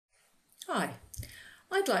Hi,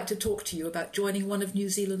 I'd like to talk to you about joining one of New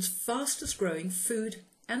Zealand's fastest growing food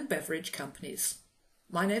and beverage companies.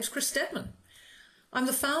 My name's Chris Stedman. I'm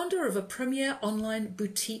the founder of a premier online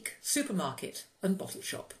boutique supermarket and bottle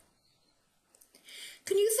shop.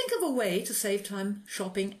 Can you think of a way to save time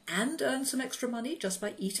shopping and earn some extra money just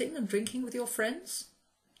by eating and drinking with your friends?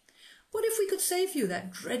 What if we could save you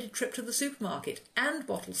that dreaded trip to the supermarket and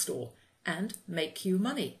bottle store and make you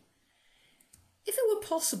money? If it were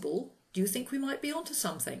possible, do you think we might be onto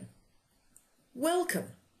something? Welcome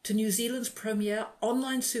to New Zealand's premier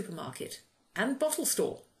online supermarket and bottle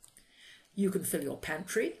store. You can fill your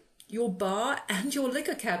pantry, your bar and your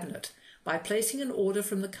liquor cabinet by placing an order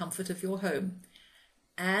from the comfort of your home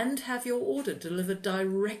and have your order delivered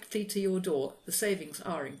directly to your door. The savings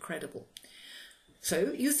are incredible.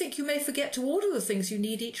 So you think you may forget to order the things you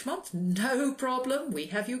need each month? No problem, we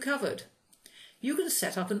have you covered. You can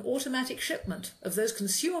set up an automatic shipment of those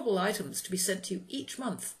consumable items to be sent to you each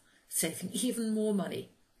month, saving even more money.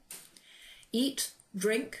 Eat,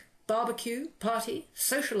 drink, barbecue, party,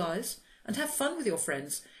 socialise and have fun with your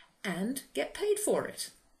friends and get paid for it.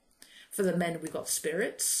 For the men we've got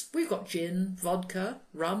spirits, we've got gin, vodka,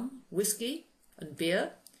 rum, whiskey and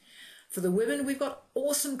beer. For the women we've got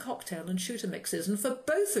awesome cocktail and shooter mixes, and for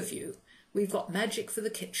both of you we've got magic for the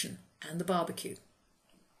kitchen and the barbecue.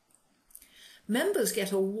 Members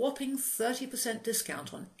get a whopping 30%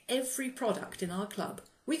 discount on every product in our club.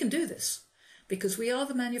 We can do this because we are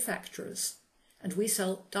the manufacturers and we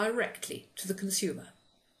sell directly to the consumer.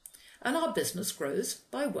 And our business grows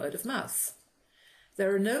by word of mouth.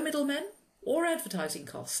 There are no middlemen or advertising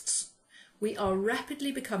costs. We are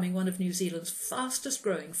rapidly becoming one of New Zealand's fastest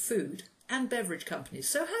growing food and beverage companies.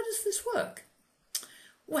 So how does this work?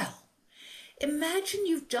 Well, imagine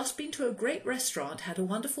you've just been to a great restaurant, had a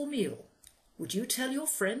wonderful meal. Would you tell your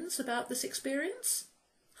friends about this experience?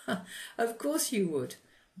 Of course you would,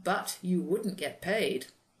 but you wouldn't get paid.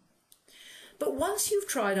 But once you've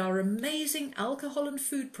tried our amazing alcohol and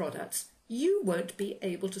food products, you won't be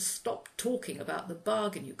able to stop talking about the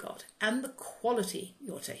bargain you got and the quality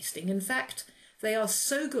you're tasting. In fact, they are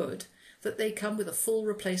so good that they come with a full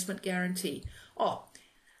replacement guarantee. Oh,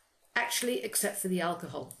 actually, except for the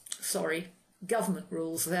alcohol. Sorry, government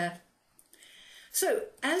rules there. So,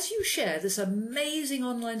 as you share this amazing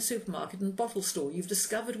online supermarket and bottle store you've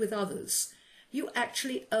discovered with others, you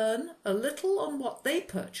actually earn a little on what they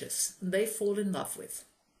purchase and they fall in love with.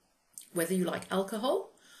 Whether you like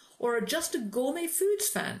alcohol or are just a gourmet foods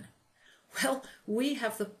fan, well, we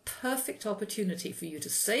have the perfect opportunity for you to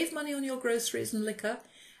save money on your groceries and liquor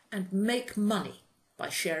and make money by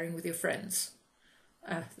sharing with your friends.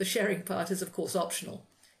 The sharing part is, of course, optional.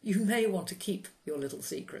 You may want to keep your little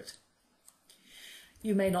secret.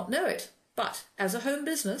 You may not know it, but as a home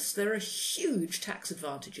business, there are huge tax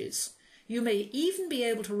advantages. You may even be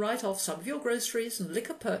able to write off some of your groceries and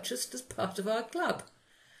liquor purchased as part of our club.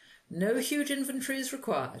 No huge inventory is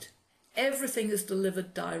required. Everything is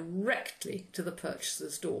delivered directly to the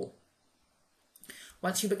purchaser's door.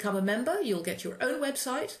 Once you become a member, you'll get your own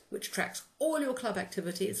website, which tracks all your club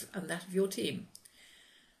activities and that of your team.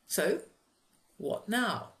 So, what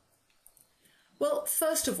now? Well,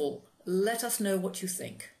 first of all, let us know what you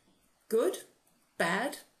think. Good,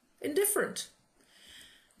 bad, indifferent.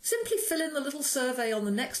 Simply fill in the little survey on the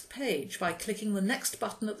next page by clicking the next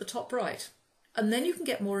button at the top right, and then you can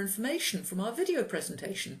get more information from our video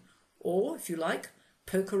presentation, or, if you like,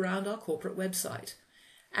 poke around our corporate website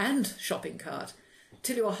and shopping cart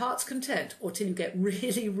till your heart's content or till you get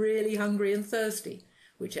really, really hungry and thirsty,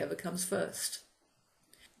 whichever comes first.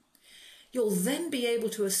 You'll then be able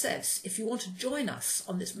to assess if you want to join us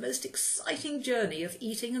on this most exciting journey of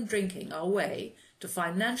eating and drinking our way to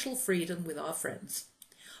financial freedom with our friends.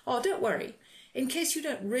 Oh, don't worry, in case you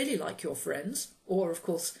don't really like your friends, or of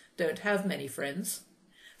course don't have many friends,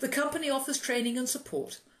 the company offers training and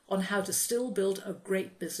support on how to still build a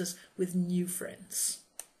great business with new friends.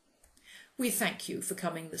 We thank you for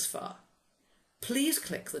coming this far. Please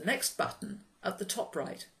click the next button at the top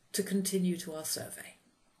right to continue to our survey.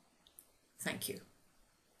 Thank you.